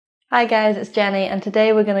Hi guys, it's Jenny, and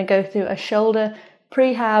today we're going to go through a shoulder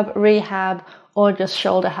prehab, rehab, or just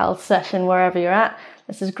shoulder health session wherever you're at.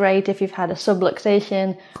 This is great if you've had a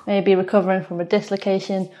subluxation, maybe recovering from a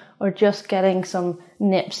dislocation, or just getting some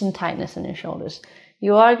nips and tightness in your shoulders.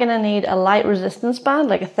 You are going to need a light resistance band,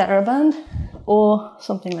 like a TheraBand, or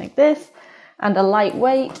something like this, and a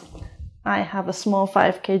lightweight. I have a small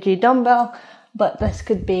 5 kg dumbbell, but this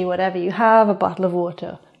could be whatever you have, a bottle of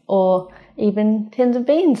water, or even tins of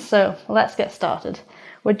beans. So let's get started.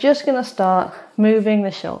 We're just going to start moving the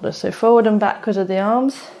shoulders, so forward and backwards of the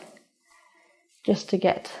arms, just to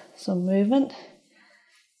get some movement,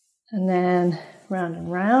 and then round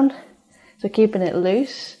and round. So keeping it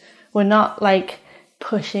loose. We're not like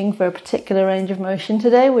pushing for a particular range of motion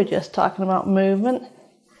today, we're just talking about movement.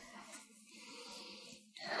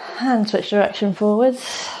 And switch direction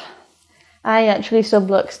forwards. I actually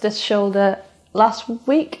subluxed this shoulder last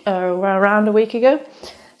week, or around a week ago.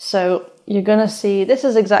 So you're gonna see, this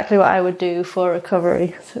is exactly what I would do for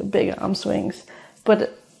recovery, so big arm swings.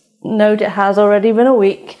 But note it has already been a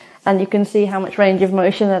week, and you can see how much range of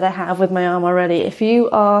motion that I have with my arm already. If you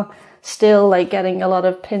are still like getting a lot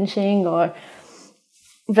of pinching or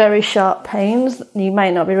very sharp pains, you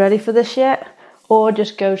might not be ready for this yet, or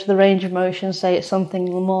just go to the range of motion, say it's something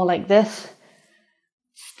more like this.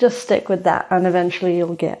 Just stick with that, and eventually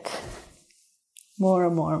you'll get more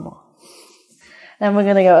and more and more. Then we're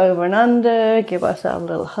going to go over and under, give ourselves a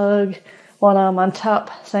little hug, one arm on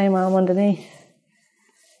top, same arm underneath.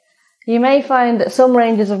 You may find that some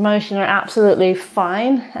ranges of motion are absolutely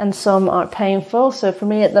fine and some are painful. So for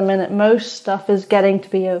me at the minute, most stuff is getting to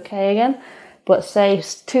be okay again. But say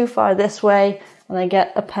too far this way and I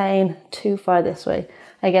get a pain, too far this way,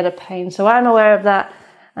 I get a pain. So I'm aware of that,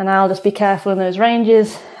 and I'll just be careful in those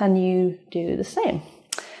ranges, and you do the same.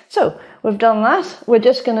 So we've done that. We're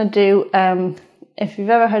just going to do, if you've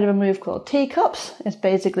ever heard of a move called teacups, it's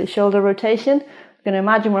basically shoulder rotation. We're going to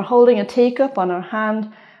imagine we're holding a teacup on our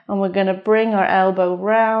hand, and we're going to bring our elbow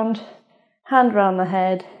round, hand round the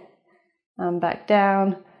head, and back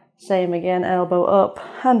down. Same again, elbow up,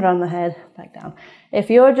 hand round the head, back down. If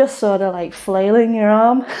you're just sort of like flailing your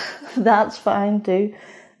arm, that's fine too.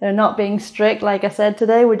 They're not being strict. Like I said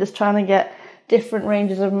today, we're just trying to get different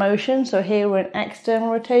ranges of motion. So here we're in external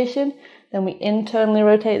rotation, then we internally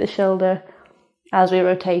rotate the shoulder as we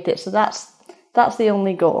rotate it. So that's the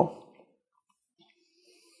only goal.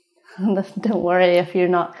 Don't worry if you're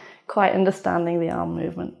not quite understanding the arm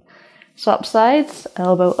movement. Swap sides,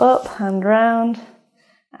 elbow up, hand round,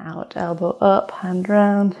 out, elbow up, hand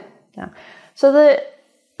round, down. So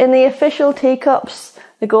in the official teacups,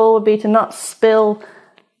 the goal would be to not spill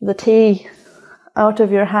the tea out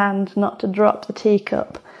of your hand, not to drop the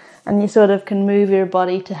teacup, and you sort of can move your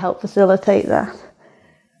body to help facilitate that.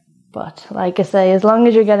 But like I say, as long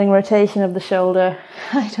as you're getting rotation of the shoulder,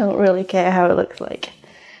 I don't really care how it looks like.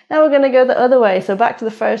 Now we're going to go the other way. So back to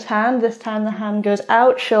the first hand. This time the hand goes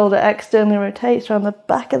out, shoulder externally rotates around the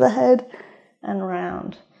back of the head and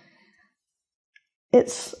round.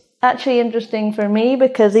 It's actually interesting for me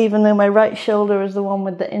because even though my right shoulder is the one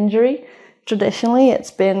with the injury, traditionally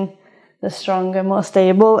it's been the stronger, more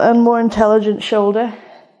stable and more intelligent shoulder.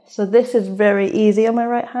 So this is very easy on my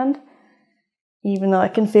right hand, even though I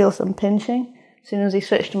can feel some pinching. As soon as we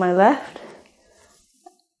switch to my left,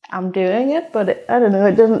 I'm doing it, but I don't know,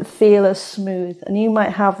 it doesn't feel as smooth. And you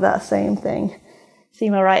might have that same thing.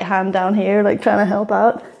 See my right hand down here, like trying to help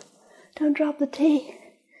out. Don't drop the tea.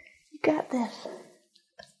 You got this.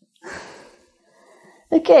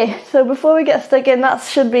 Okay, so before we get stuck in, that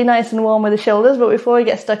should be nice and warm with the shoulders, but before we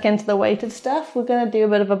get stuck into the weighted stuff, we're going to do a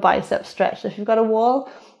bit of a bicep stretch. So if you've got a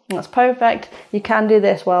wall, that's perfect. You can do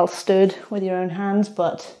this while stood with your own hands,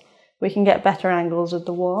 but we can get better angles with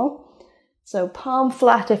the wall. So palm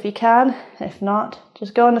flat if you can. If not,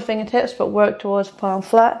 just go on the fingertips, but work towards palm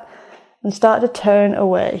flat and start to turn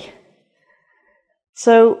away.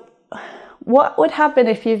 So what would happen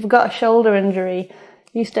if you've got a shoulder injury?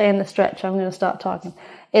 You stay in the stretch, I'm going to start talking,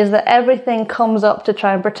 is that everything comes up to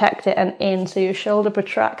try and protect it and in. So your shoulder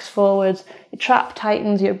protracts forwards, your trap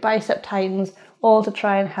tightens, your bicep tightens, all to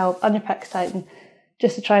try and help, and your pecs tighten,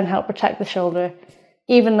 just to try and help protect the shoulder,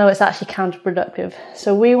 even though it's actually counterproductive.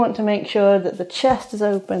 So we want to make sure that the chest is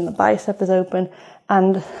open, the bicep is open,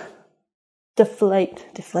 and depress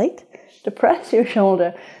your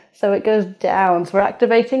shoulder so it goes down. So we're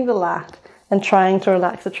activating the lat and trying to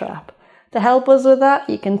relax the trap. To help us with that,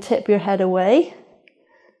 you can tip your head away.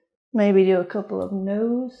 Maybe do a couple of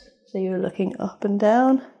no's, so you're looking up and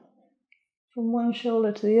down from one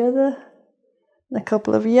shoulder to the other. And a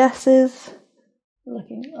couple of yeses,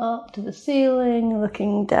 looking up to the ceiling,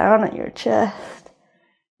 looking down at your chest.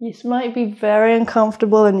 This might be very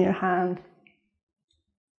uncomfortable in your hand.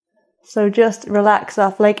 So just relax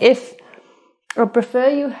off. Like I prefer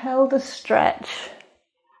you held a stretch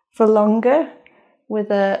for longer with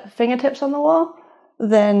the fingertips on the wall,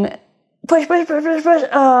 then push,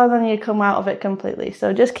 oh, then you come out of it completely.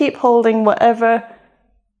 So just keep holding whatever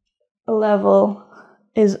level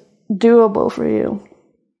is doable for you.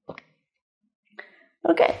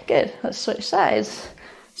 Okay, good. Let's switch sides.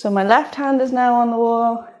 So my left hand is now on the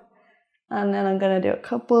wall, and then I'm going to do a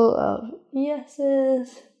couple of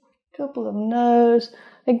yeses, a couple of no's.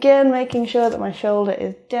 Again, making sure that my shoulder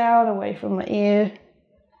is down away from my ear.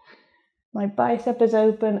 My bicep is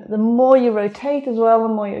open. The more you rotate as well,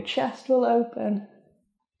 the more your chest will open,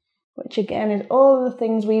 which again is all the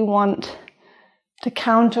things we want to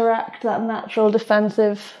counteract that natural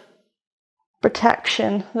defensive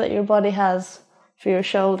protection that your body has for your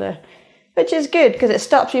shoulder, which is good because it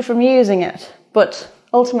stops you from using it. But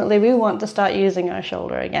ultimately, we want to start using our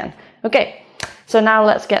shoulder again. Okay, so now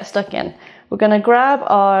let's get stuck in. We're going to grab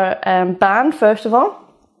our band first of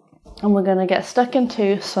all, and we're going to get stuck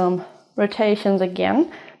into some rotations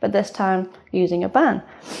again, but this time using a band.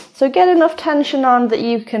 So get enough tension on that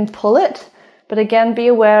you can pull it, but again, be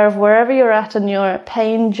aware of wherever you're at in your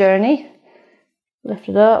pain journey. Lift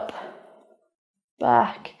it up,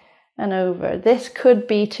 back, and over. This could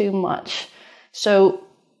be too much. So,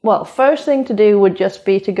 well, first thing to do would just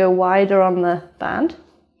be to go wider on the band.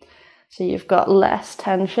 So you've got less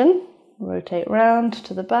tension. Rotate round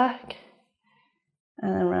to the back,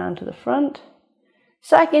 and then round to the front.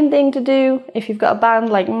 Second thing to do, if you've got a band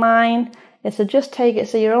like mine, is to just take it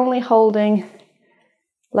so you're only holding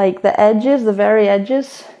like the edges, the very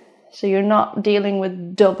edges. So you're not dealing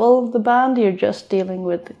with double the band, you're just dealing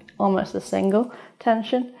with almost a single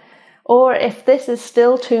tension. Or if this is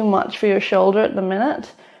still too much for your shoulder at the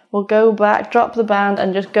minute, we'll go back, drop the band,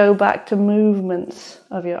 and just go back to movements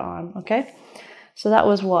of your arm, okay? So that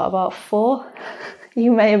was what, about 4?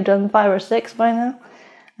 You may have done 5 or 6 by now.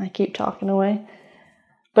 I keep talking away.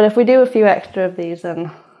 But if we do a few extra of these, then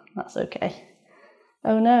that's okay.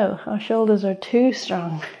 Oh no, our shoulders are too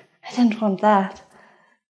strong. I didn't want that.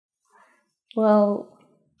 Well,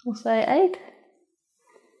 we'll say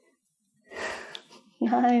 8.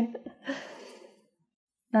 9.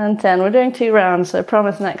 And 10. We're doing 2 rounds, so I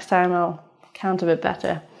promise next time I'll count a bit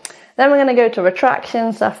better. Then we're going to go to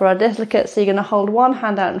retractions, that's for our dislocates. So you're going to hold one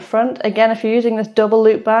hand out in front. Again, if you're using this double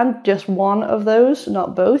loop band, just one of those,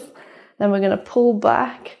 not both. Then we're going to pull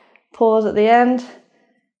back, pause at the end,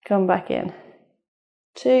 come back in.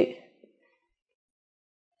 2,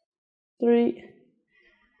 3.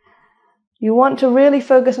 You want to really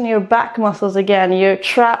focus on your back muscles again. Your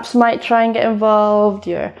traps might try and get involved.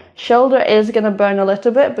 Your shoulder is going to burn a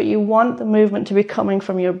little bit, but you want the movement to be coming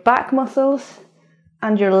from your back muscles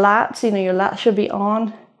and your lats. You know, your lats should be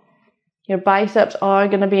on. Your biceps are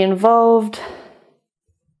going to be involved.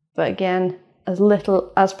 But again, as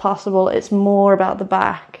little as possible. It's more about the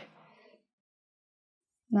back.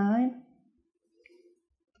 9.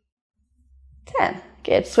 10.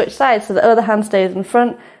 Good. Switch sides. So the other hand stays in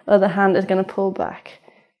front. Other hand is going to pull back.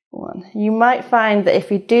 1. You might find that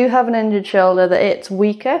if you do have an injured shoulder that it's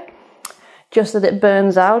weaker, just that it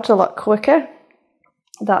burns out a lot quicker.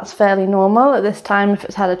 That's fairly normal at this time if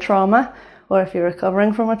it's had a trauma or if you're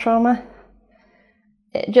recovering from a trauma.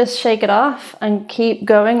 Just shake it off and keep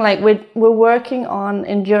going. Like we're working on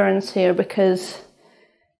endurance here because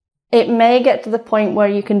it may get to the point where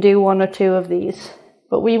you can do 1 or 2 of these.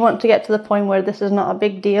 But we want to get to the point where this is not a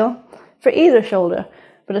big deal for either shoulder,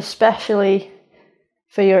 but especially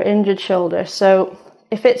for your injured shoulder. So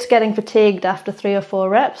if it's getting fatigued after 3 or 4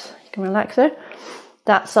 reps, you can relax there.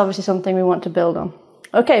 That's obviously something we want to build on.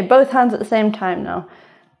 Okay, both hands at the same time now.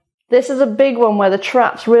 This is a big one where the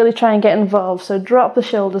traps really try and get involved. So drop the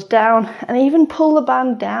shoulders down and even pull the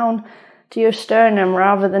band down to your sternum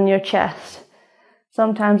rather than your chest.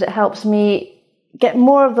 Sometimes it helps me get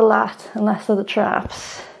more of the lat and less of the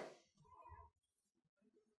traps.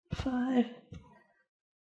 5,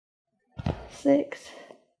 6,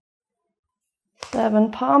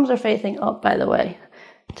 7. Palms are facing up, by the way,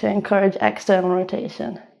 to encourage external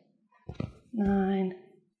rotation. 9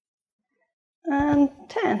 and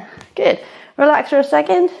 10. Good. Relax for a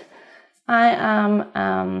second. I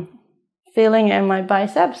am feeling in my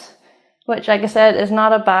biceps, which, like I said, is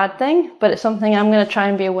not a bad thing, but it's something I'm going to try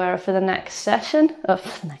and be aware of for the next session. For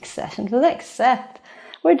the next set.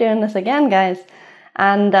 We're doing this again, guys.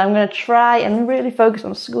 And I'm going to try and really focus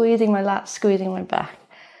on squeezing my lats, squeezing my back.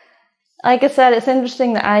 Like I said, it's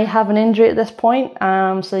interesting that I have an injury at this point,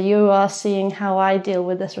 so you are seeing how I deal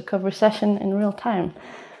with this recovery session in real time.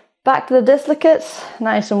 Back to the dislocates,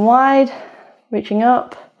 nice and wide, reaching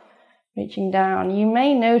up, reaching down. You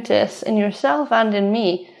may notice in yourself and in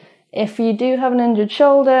me, if you do have an injured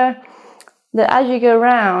shoulder, that as you go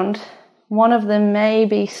round, one of them may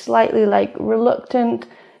be slightly like reluctant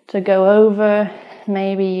to go over.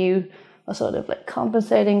 Maybe you are sort of like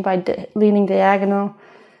compensating by leaning diagonal.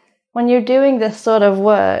 When you're doing this sort of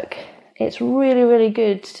work, it's really, really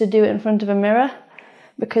good to do it in front of a mirror,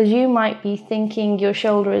 because you might be thinking your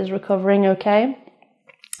shoulder is recovering okay,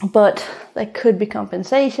 but there could be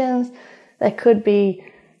compensations, there could be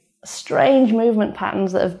strange movement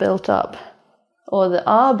patterns that have built up or that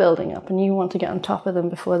are building up, and you want to get on top of them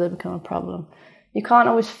before they become a problem. You can't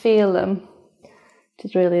always feel them, which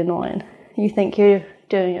is really annoying. You think you're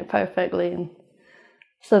doing it perfectly, and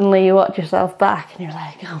suddenly you watch yourself back and you're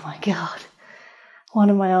like, oh my God, one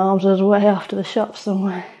of my arms was way off to the shop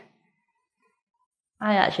somewhere.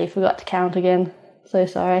 I actually forgot to count again, so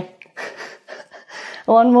sorry.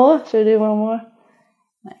 One more, should we do one more?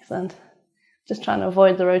 Excellent. Just trying to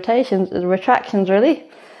avoid the retractions really.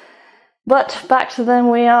 But back to them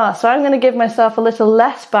we are. So I'm going to give myself a little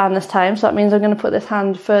less band this time, so that means I'm going to put this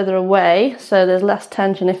hand further away so there's less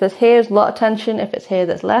tension. If it's here, there's a lot of tension. If it's here,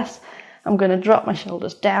 there's less. I'm going to drop my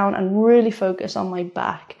shoulders down and really focus on my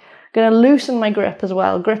back. I'm going to loosen my grip as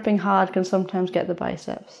well. Gripping hard can sometimes get the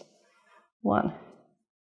biceps. 1,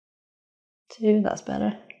 2, that's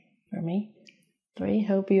better for me. 3,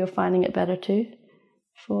 hope you're finding it better too.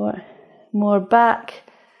 4, more back,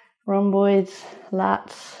 rhomboids,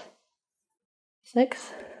 lats.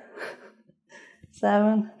 6,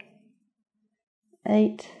 7,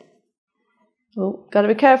 8. Oh, got to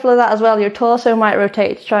be careful of that as well. Your torso might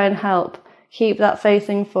rotate to try and help. Keep that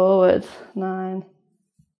facing forward. 9,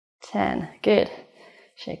 10. Good.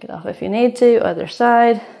 Shake it off if you need to. Other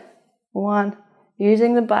side. 1,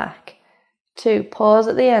 using the back. 2, pause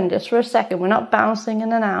at the end just for a second. We're not bouncing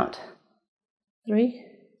in and out. 3,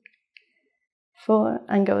 4,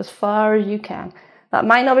 and go as far as you can. That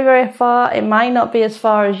might not be very far. It might not be as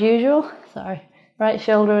far as usual. Sorry, right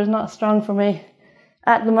shoulder is not strong for me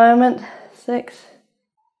at the moment. 6,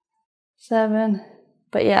 7,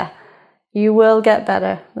 but yeah, you will get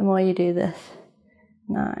better the more you do this.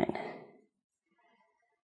 9,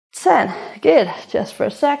 10, good. Just for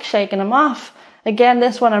a sec, shaking them off. Again,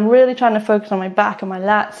 this one I'm really trying to focus on my back and my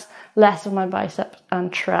lats, less of my biceps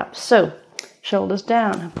and traps. So, shoulders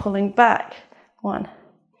down, pulling back. 1,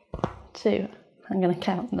 2, I'm going to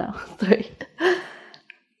count now. 3,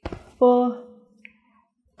 4,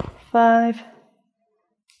 5,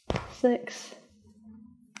 6,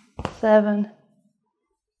 7,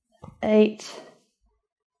 8,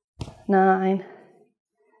 9,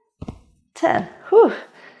 10. Whew,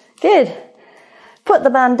 good. Put the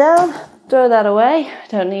band down, throw that away.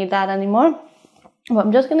 Don't need that anymore. But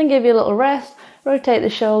I'm just going to give you a little rest. Rotate the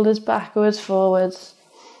shoulders backwards, forwards.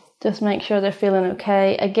 Just make sure they're feeling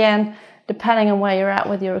okay. Again, depending on where you're at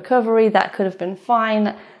with your recovery, that could have been fine,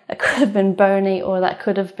 that could have been bony, or that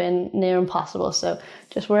could have been near impossible. So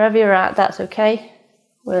just wherever you're at, that's okay.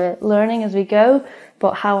 We're learning as we go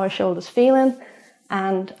about how our shoulder's feeling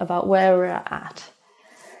and about where we're at.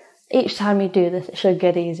 Each time you do this, it should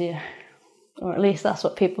get easier. Or at least that's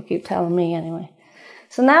what people keep telling me anyway.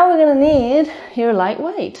 So now we're going to need your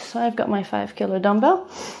lightweight. So I've got my 5 kilo dumbbell.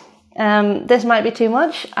 This might be too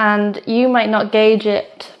much, and you might not gauge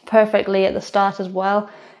it perfectly at the start as well.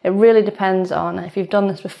 It really depends on if you've done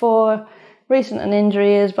this before, recent an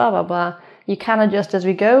injury is, blah, blah, blah. You can adjust as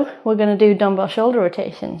we go. We're going to do dumbbell shoulder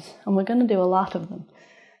rotations, and we're going to do a lot of them.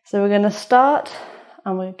 So we're going to start,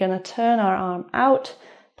 and we're going to turn our arm out,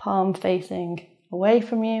 palm facing away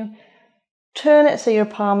from you. Turn it so your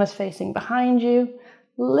palm is facing behind you.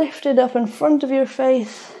 Lift it up in front of your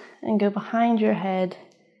face and go behind your head,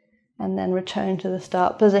 and then return to the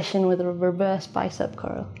start position with a reverse bicep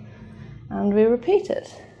curl. And we repeat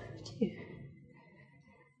it. 2.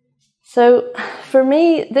 So for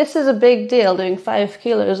me, this is a big deal doing 5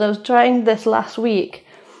 kilos. I was trying this last week,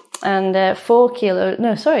 and 3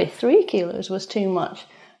 kilos was too much.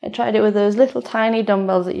 I tried it with those little tiny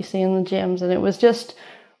dumbbells that you see in the gyms, and it was just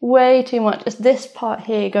way too much. It's this part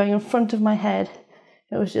here going in front of my head.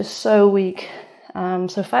 It was just so weak.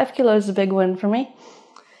 So 5 kilos is a big win for me.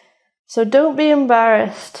 So don't be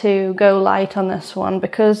embarrassed to go light on this one,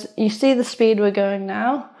 because you see the speed we're going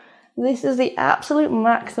now. This is the absolute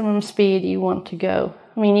maximum speed you want to go.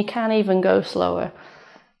 I mean, you can even go slower.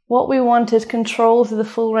 What we want is control through the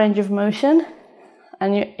full range of motion,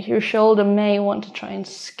 and your shoulder may want to try and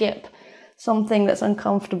skip something that's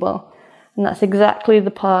uncomfortable. And that's exactly the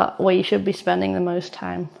part where you should be spending the most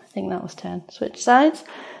time. I think that was 10. Switch sides.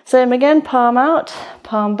 Same again, palm out,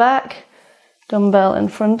 palm back, dumbbell in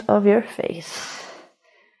front of your face.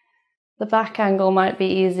 The back angle might be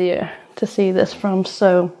easier to see this from,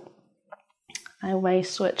 so I may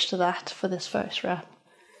switch to that for this first rep.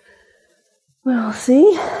 We'll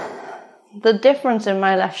see. The difference in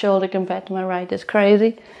my left shoulder compared to my right is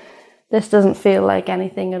crazy. This doesn't feel like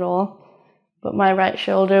anything at all. But my right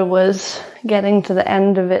shoulder was getting to the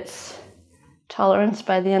end of its tolerance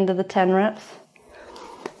by the end of the 10 reps.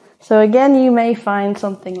 So again, you may find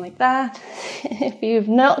something like that. If you've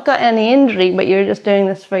not got any injury, but you're just doing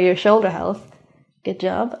this for your shoulder health, good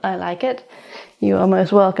job, I like it. You are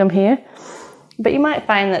most welcome here. But you might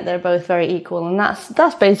find that they're both very equal, and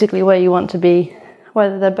that's basically where you want to be.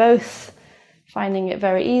 Whether they're both finding it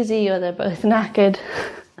very easy or they're both knackered,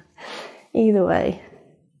 either way.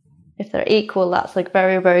 If they're equal, that's like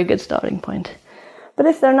very, very good starting point. But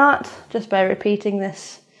if they're not, just by repeating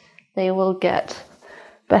this, they will get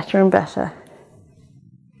better and better.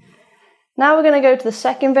 Now we're going to go to the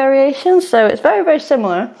second variation. So it's very, very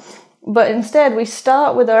similar, but instead we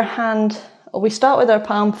start with our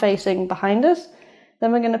palm facing behind us.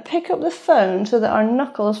 Then we're going to pick up the phone so that our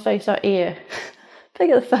knuckles face our ear. Pick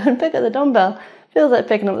up the phone, pick up the dumbbell. Feels like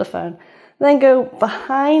picking up the phone. Then go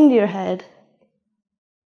behind your head.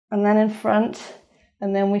 And then in front,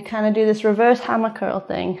 and then we kind of do this reverse hammer curl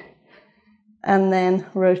thing, and then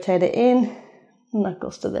rotate it in,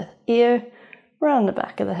 knuckles to the ear, round the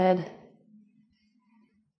back of the head,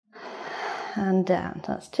 and down.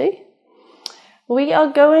 That's 2. We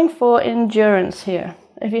are going for endurance here,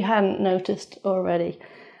 if you hadn't noticed already.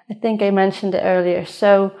 I think I mentioned it earlier.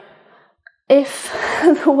 So if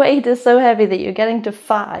the weight is so heavy that you're getting to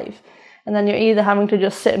 5, and then you're either having to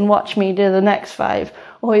just sit and watch me do the next 5,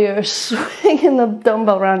 or you're swinging the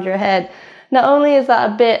dumbbell around your head. Not only is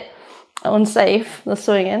that a bit unsafe, the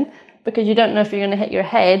swinging, because you don't know if you're going to hit your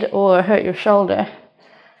head or hurt your shoulder,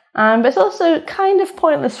 but it's also kind of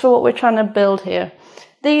pointless for what we're trying to build here.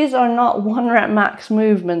 These are not 1 rep max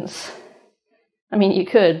movements. I mean, you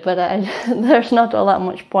could, but there's not all that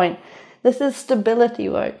much point. This is stability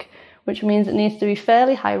work, which means it needs to be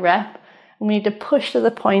fairly high rep. We need to push to the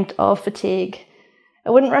point of fatigue. I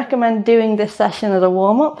wouldn't recommend doing this session as a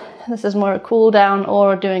warm-up. This is more a cool down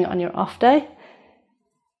or doing it on your off day.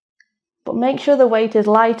 But make sure the weight is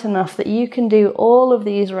light enough that you can do all of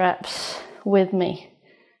these reps with me.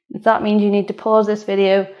 If that means you need to pause this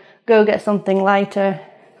video, go get something lighter,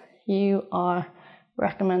 you are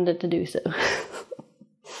recommended to do so.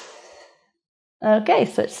 Okay,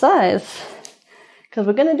 switch sides. Because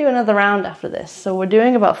we're going to do another round after this. So we're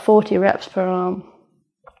doing about 40 reps per arm.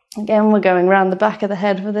 Again, we're going around the back of the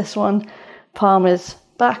head for this one. Palm is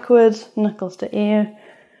backwards, knuckles to ear,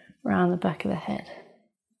 around the back of the head.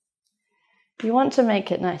 You want to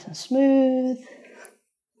make it nice and smooth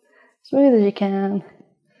as you can.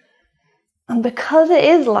 And because it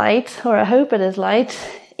is light, or I hope it is light,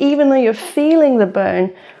 even though you're feeling the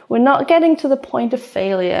burn, we're not getting to the point of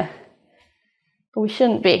failure. But we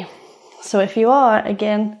shouldn't be. So if you are,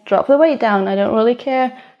 again, drop the weight down. I don't really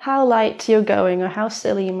care how light you're going or how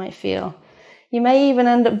silly you might feel. You may even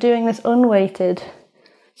end up doing this unweighted,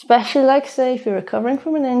 especially like say if you're recovering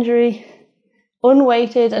from an injury,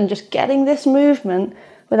 unweighted and just getting this movement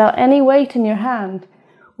without any weight in your hand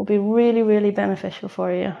will be really, really beneficial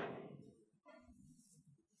for you.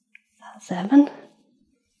 Is that 7?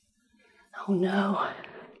 Oh no.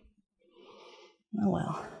 Oh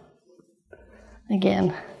well.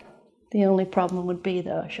 Again, the only problem would be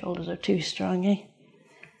that our shoulders are too strong, eh?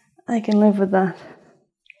 I can live with that.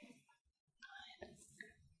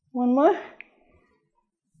 1 more.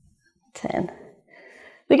 10.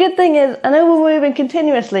 The good thing is, I know we're moving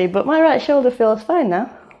continuously, but my right shoulder feels fine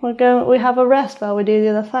now. We have a rest while we do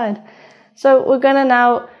the other side. So we're going to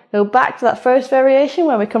now go back to that first variation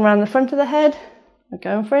where we come around the front of the head. We're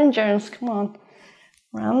going for endurance, come on.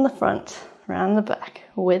 Round the front, round the back,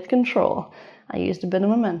 with control. I used a bit of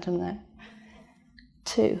momentum there.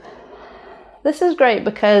 2. This is great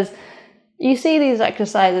because you see these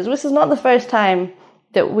exercises. This is not the first time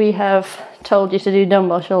that we have told you to do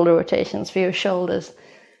dumbbell shoulder rotations for your shoulders.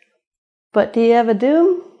 But do you ever do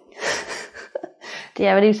them? Do you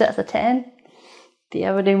ever do sets of 10? Do you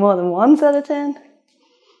ever do more than 1 set of 10?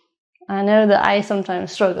 I know that I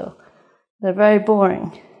sometimes struggle. They're very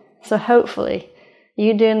boring. So hopefully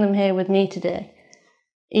you doing them here with me today,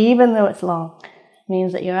 even though it's long,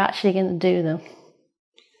 means that you're actually going to do them.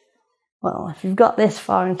 Well, if you've got this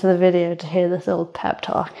far into the video to hear this old pep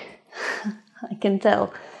talk, I can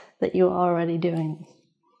tell that you are already doing them.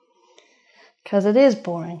 Because it is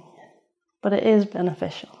boring. but it is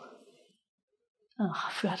beneficial. Oh,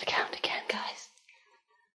 I forgot to count again, guys.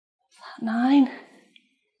 Is that 9?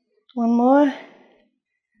 One more.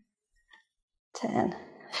 10.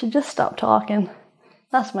 I should just stop talking.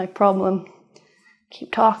 That's my problem.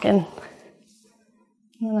 Keep talking,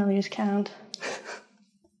 and then I'll lose count.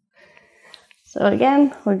 So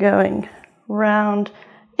again, we're going round,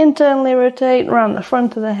 internally rotate, around the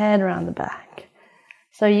front of the head, around the back.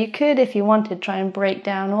 So you could, if you wanted, try and break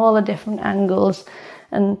down all the different angles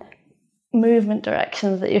and movement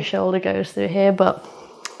directions that your shoulder goes through here, but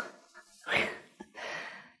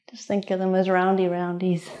just think of them as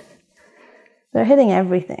roundies. They're hitting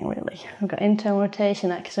everything, really. We've got internal rotation,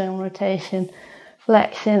 external rotation,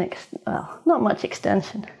 flexion, well, not much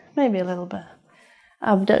extension, maybe a little bit.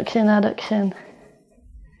 Abduction, adduction.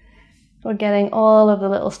 We're getting all of the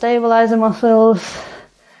little stabilizer muscles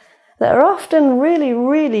that are often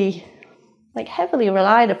really like heavily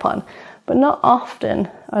relied upon, but not often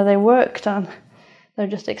are they worked on. They're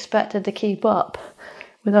just expected to keep up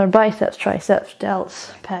with our biceps, triceps,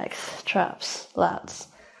 delts, pecs, traps, lats.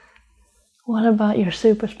 What about your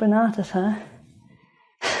supraspinatus, huh?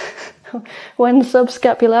 When's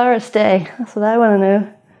subscapularis day? That's what I want to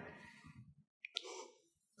know.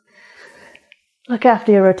 Look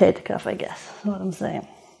after your rotator cuff, I guess, is what I'm saying.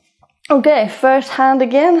 Okay, first hand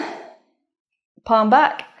again. Palm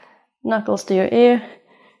back, knuckles to your ear,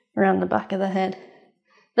 around the back of the head.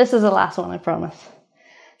 This is the last one, I promise.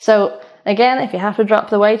 So, again, if you have to drop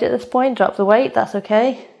the weight at this point, drop the weight, that's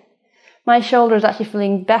okay. My shoulder is actually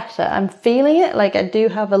feeling better. I'm feeling it, like I do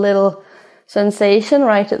have a little sensation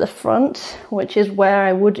right at the front, which is where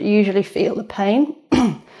I would usually feel the pain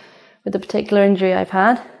with the particular injury I've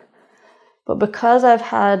had. But because I've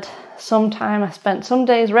had some time, I spent some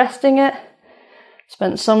days resting it,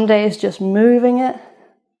 spent some days just moving it,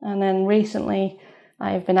 and then recently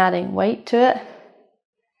I've been adding weight to it.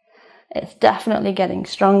 It's definitely getting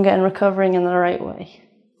stronger and recovering in the right way.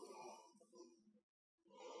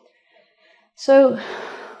 So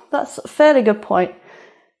that's a fairly good point.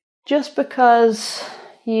 Just because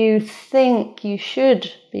you think you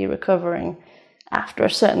should be recovering after a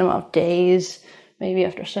certain amount of days, maybe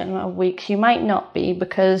after a certain amount of weeks, you might not be,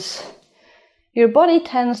 because your body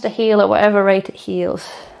tends to heal at whatever rate it heals,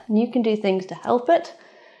 and you can do things to help it.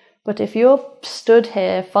 But if you're stood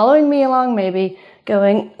here following me along, maybe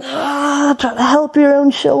going, trying to help your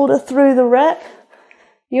own shoulder through the rep,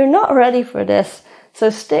 you're not ready for this. So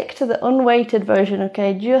stick to the unweighted version,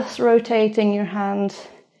 okay? Just rotating your hand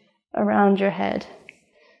around your head.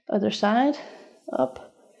 Other side,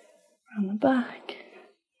 up, around the back.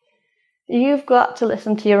 You've got to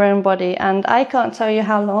listen to your own body, and I can't tell you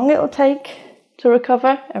how long it will take to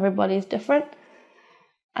recover. Everybody's different.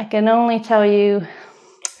 I can only tell you,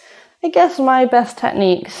 I guess, my best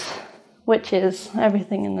techniques, which is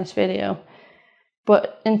everything in this video.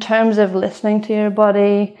 But in terms of listening to your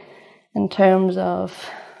body, in terms of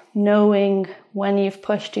knowing when you've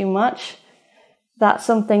pushed too much, that's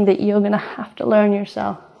something that you're going to have to learn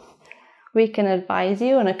yourself. We can advise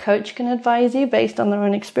you, and a coach can advise you based on their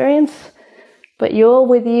own experience, but you're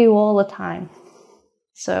with you all the time.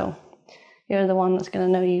 So you're the one that's going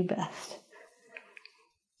to know you best.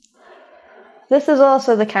 This is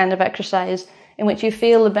also the kind of exercise in which you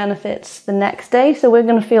feel the benefits the next day. So we're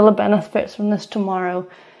going to feel the benefits from this tomorrow.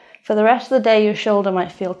 For the rest of the day, your shoulder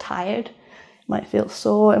might feel tired, it might feel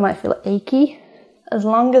sore, it might feel achy. As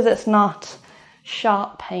long as it's not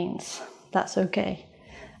sharp pains, that's okay.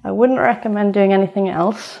 I wouldn't recommend doing anything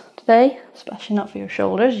else today, especially not for your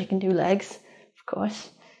shoulders. You can do legs, of course.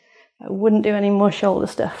 I wouldn't do any more shoulder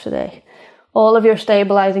stuff today. All of your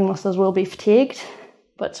stabilizing muscles will be fatigued,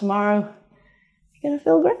 but tomorrow you're going to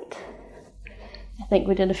feel great. I think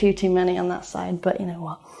we did a few too many on that side, but you know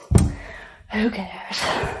what? Who cares?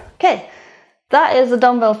 Okay, that is the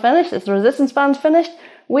dumbbell finished. It's the resistance bands finished.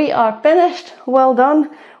 We are finished. Well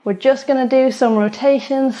done. We're just going to do some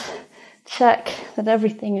rotations. Check that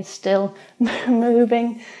everything is still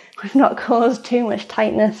moving. We've not caused too much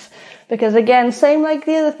tightness. Because again, same like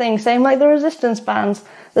the other thing, same like the resistance bands,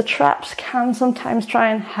 the traps can sometimes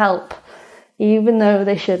try and help, even though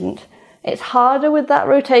they shouldn't. It's harder with that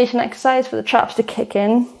rotation exercise for the traps to kick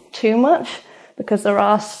in too much, because there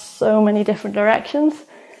are so many different directions,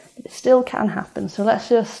 but it still can happen. So let's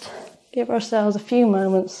just give ourselves a few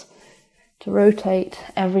moments to rotate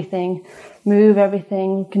everything, move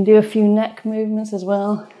everything. We can do a few neck movements as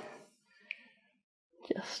well.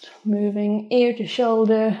 Just moving ear to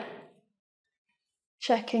shoulder,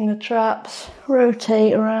 checking the traps,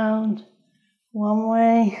 rotate around one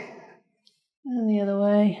way and the other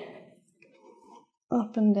way,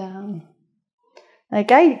 up and down.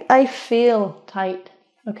 Like I feel tight,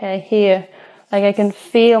 okay, here. Like I can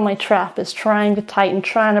feel my trap is trying to tighten,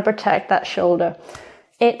 trying to protect that shoulder.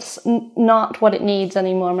 It's not what it needs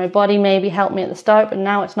anymore. My body maybe helped me at the start, but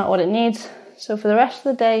now it's not what it needs. So for the rest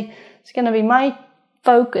of the day, it's going to be my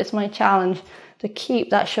focus, my challenge to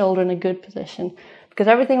keep that shoulder in a good position. Because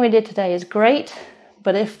everything we did today is great,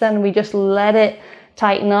 but if then we just let it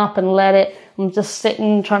tighten up and let it, I'm just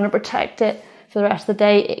sitting trying to protect it for the rest of the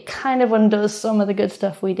day, it kind of undoes some of the good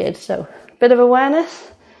stuff we did. So a bit of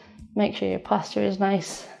awareness, make sure your posture is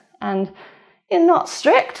nice and you're not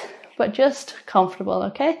strict, but just comfortable,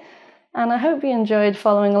 okay? And I hope you enjoyed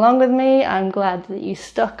following along with me. I'm glad that you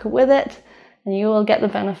stuck with it and you will get the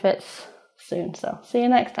benefits soon. So see you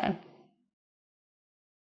next time.